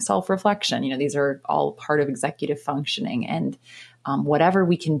solving, self-reflection. These are all part of executive functioning. And whatever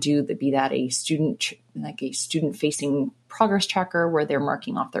we can do to be that a student-facing progress tracker where they're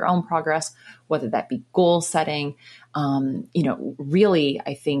marking off their own progress, whether that be goal setting, really,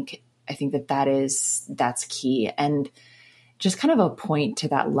 I think that's key. And just kind of a point to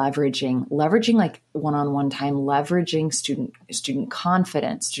that leveraging like one-on-one time, leveraging student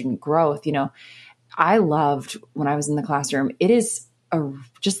confidence, student growth. I loved when I was in the classroom, it is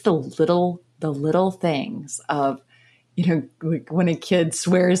just the little things of, when a kid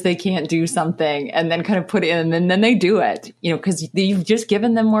swears they can't do something and then kind of put it in and then they do it, because you've just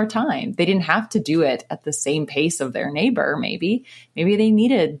given them more time. They didn't have to do it at the same pace of their neighbor. Maybe they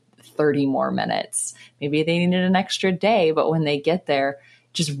needed 30 more minutes. Maybe they needed an extra day, but when they get there,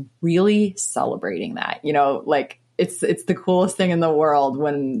 just really celebrating that, it's the coolest thing in the world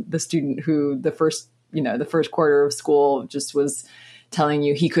when the student who the first quarter of school just was telling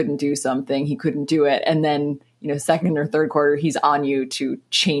you he couldn't do something, he couldn't do it. And then, second or third quarter, he's on you to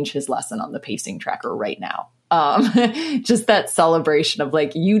change his lesson on the pacing tracker right now. Just that celebration of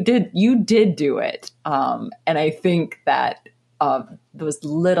like, you did do it. And I think that those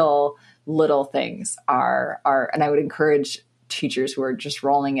little things are, and I would encourage teachers who are just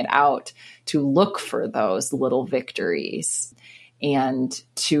rolling it out to look for those little victories and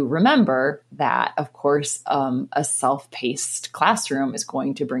to remember that, of course, a self-paced classroom is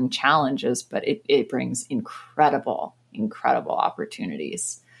going to bring challenges, but it brings incredible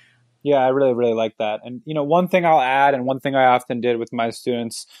opportunities. Yeah, I really, really like that. And, one thing I'll add, and one thing I often did with my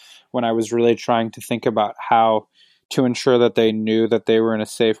students when I was really trying to think about how to ensure that they knew that they were in a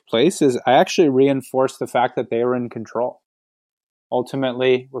safe place, is I actually reinforced the fact that they were in control.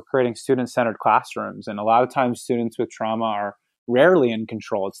 Ultimately, we're creating student-centered classrooms, and a lot of times students with trauma are rarely in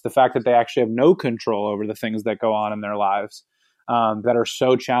control. It's the fact that they actually have no control over the things that go on in their lives that are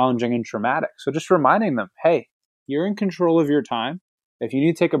so challenging and traumatic. So just reminding them, hey, you're in control of your time. If you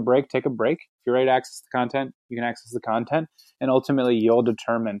need to take a break, take a break. If you're ready to access the content, you can access the content. And ultimately, you'll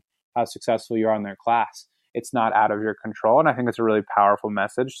determine how successful you are in their class. It's not out of your control. And I think it's a really powerful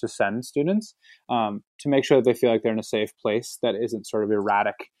message to send students to make sure that they feel like they're in a safe place that isn't sort of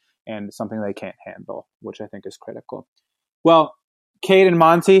erratic and something they can't handle, which I think is critical. Well, Kate and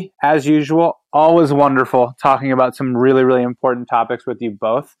Monty, as usual, always wonderful talking about some really, really important topics with you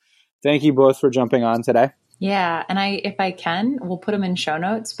both. Thank you both for jumping on today. Yeah. And if I can, we'll put them in show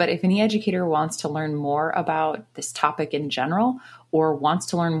notes. But if any educator wants to learn more about this topic in general, or wants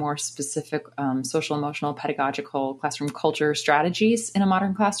to learn more specific social, emotional, pedagogical classroom culture strategies in a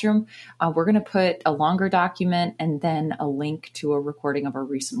modern classroom, we're going to put a longer document and then a link to a recording of a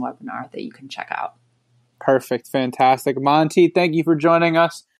recent webinar that you can check out. Perfect. Fantastic. Monty, thank you for joining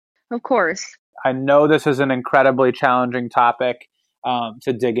us. Of course. I know this is an incredibly challenging topic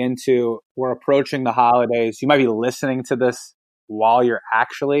to dig into. We're approaching the holidays. You might be listening to this while you're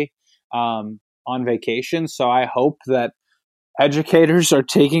actually on vacation. So I hope that educators are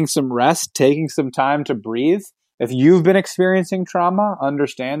taking some rest, taking some time to breathe. If you've been experiencing trauma,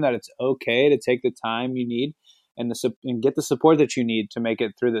 understand that it's okay to take the time you need and get the support that you need to make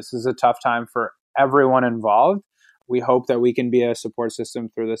it through this. This is a tough time for everyone involved. We hope that we can be a support system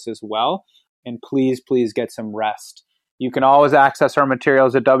through this as well. And please get some rest. You can always access our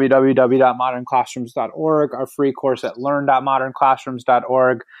materials at www.modernclassrooms.org, our free course at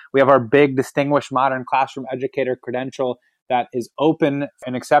learn.modernclassrooms.org. We have our big Distinguished Modern Classroom Educator credential that is open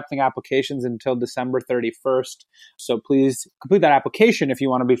and accepting applications until December 31st. So please complete that application if you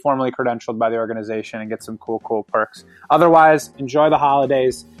want to be formally credentialed by the organization and get some cool perks. Otherwise, enjoy the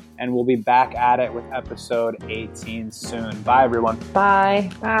holidays, and we'll be back at it with episode 18 soon. Bye, everyone. Bye.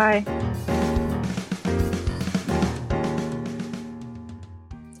 Bye.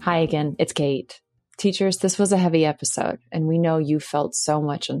 Hi again, it's Kate. Teachers, this was a heavy episode, and we know you felt so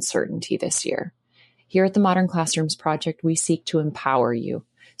much uncertainty this year. Here at the Modern Classrooms Project, we seek to empower you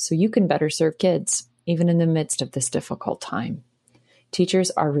so you can better serve kids, even in the midst of this difficult time.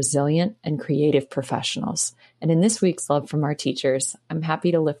 Teachers are resilient and creative professionals, and in this week's Love from Our Teachers, I'm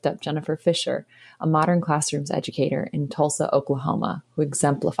happy to lift up Jennifer Fisher, a Modern Classrooms educator in Tulsa, Oklahoma, who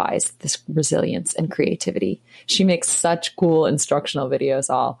exemplifies this resilience and creativity. She makes such cool instructional videos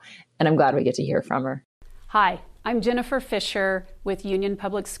and I'm glad we get to hear from her. Hi, I'm Jennifer Fisher with Union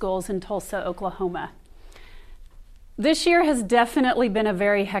Public Schools in Tulsa, Oklahoma. This year has definitely been a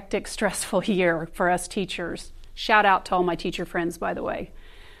very hectic, stressful year for us teachers. Shout out to all my teacher friends, by the way.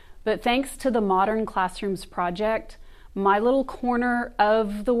 But thanks to the Modern Classrooms Project, my little corner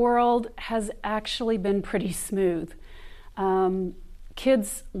of the world has actually been pretty smooth.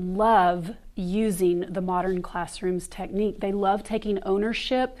 Kids love using the Modern Classrooms technique. They love taking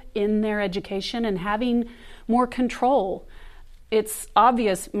ownership in their education and having more control. It's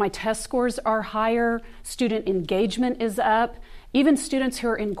obvious my test scores are higher, student engagement is up. Even students who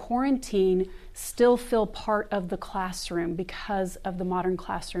are in quarantine still feel part of the classroom because of the Modern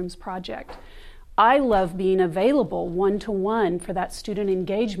Classrooms Project. I love being available one-to-one for that student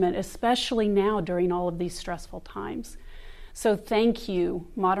engagement, especially now during all of these stressful times. So thank you,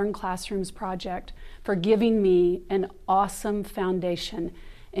 Modern Classrooms Project, for giving me an awesome foundation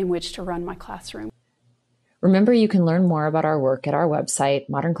in which to run my classroom. Remember, you can learn more about our work at our website,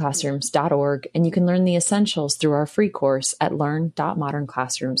 modernclassrooms.org, and you can learn the essentials through our free course at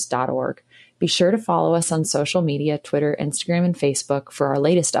learn.modernclassrooms.org. Be sure to follow us on social media, Twitter, Instagram, and Facebook for our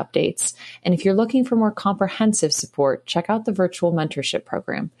latest updates. And if you're looking for more comprehensive support, check out the Virtual Mentorship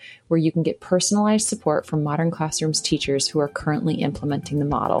Program, where you can get personalized support from Modern Classrooms teachers who are currently implementing the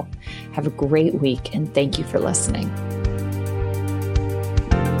model. Have a great week, and thank you for listening.